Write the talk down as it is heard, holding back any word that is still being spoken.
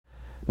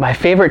My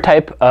favorite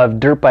type of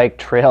dirt bike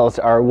trails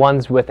are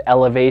ones with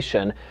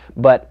elevation,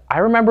 but I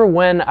remember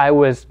when I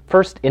was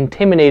first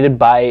intimidated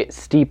by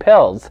steep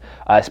hills,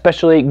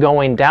 especially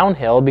going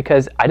downhill,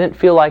 because I didn't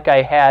feel like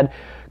I had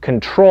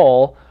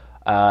control,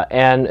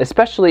 and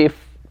especially if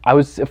I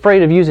was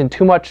afraid of using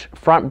too much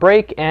front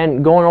brake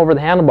and going over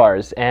the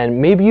handlebars.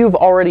 And maybe you've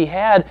already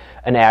had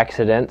an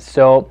accident,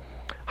 so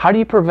how do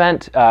you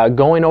prevent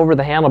going over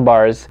the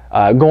handlebars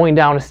going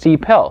down a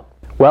steep hill?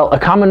 Well, a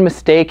common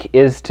mistake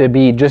is to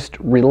be just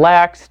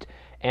relaxed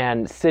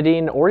and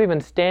sitting or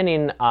even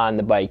standing on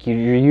the bike.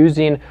 You're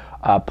using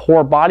a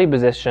poor body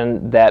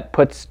position that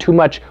puts too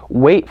much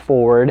weight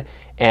forward,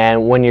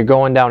 and when you're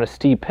going down a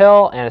steep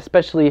hill, and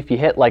especially if you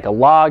hit like a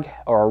log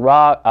or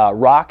a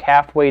rock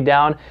halfway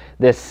down,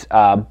 this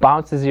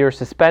bounces your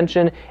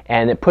suspension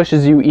and it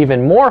pushes you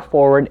even more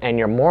forward, and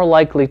you're more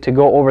likely to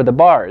go over the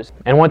bars.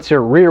 And once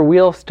your rear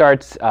wheel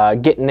starts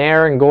getting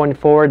air and going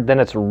forward, then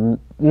it's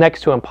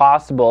next to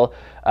impossible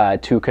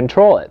to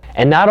control it.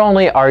 And not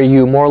only are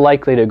you more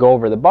likely to go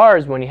over the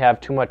bars when you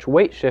have too much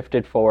weight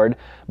shifted forward,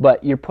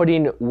 but you're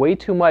putting way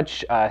too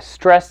much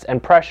stress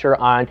and pressure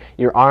on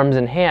your arms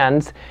and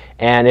hands.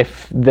 And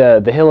if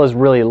the hill is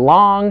really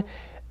long,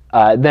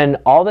 then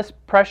all this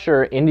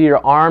pressure into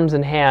your arms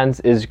and hands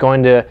is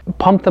going to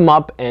pump them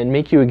up and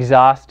make you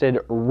exhausted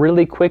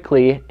really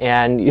quickly,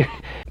 and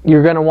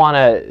you're going to want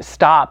to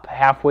stop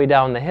halfway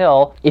down the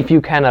hill if you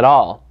can at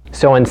all.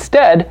 So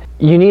instead,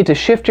 you need to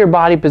shift your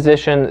body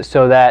position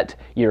so that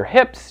your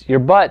hips, your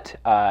butt,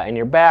 and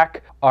your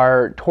back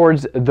are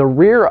towards the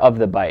rear of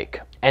the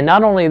bike. And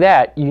not only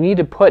that, you need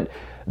to put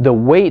the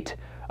weight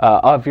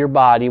of your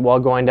body while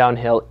going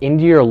downhill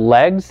into your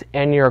legs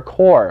and your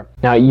core.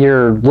 Now,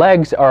 your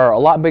legs are a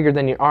lot bigger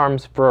than your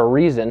arms for a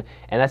reason,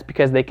 and that's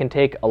because they can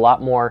take a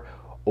lot more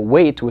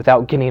weight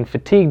without getting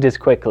fatigued as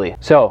quickly.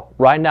 So,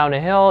 riding down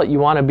a hill, you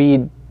want to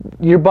be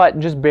your butt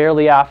just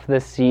barely off the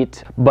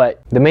seat,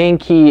 but the main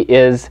key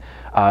is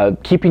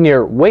keeping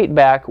your weight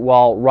back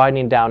while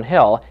riding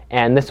downhill,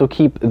 and this will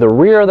keep the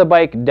rear of the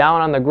bike down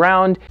on the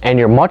ground, and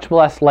you're much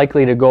less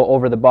likely to go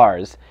over the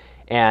bars.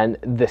 And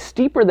the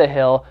steeper the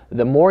hill,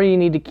 the more you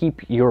need to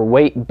keep your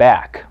weight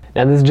back.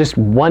 Now, this is just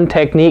one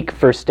technique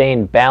for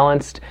staying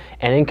balanced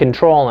and in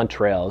control on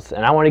trails,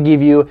 and I want to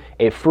give you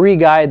a free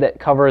guide that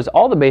covers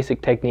all the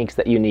basic techniques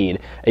that you need.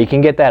 You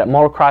can get that at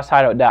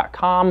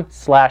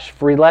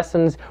motocrosshideout.com/free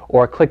lessons,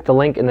 or click the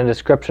link in the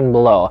description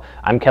below.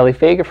 I'm Kelly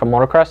Fager from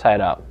Motocross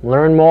Hideout.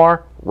 Learn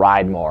more,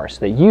 ride more, so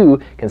that you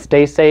can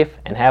stay safe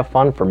and have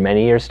fun for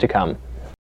many years to come.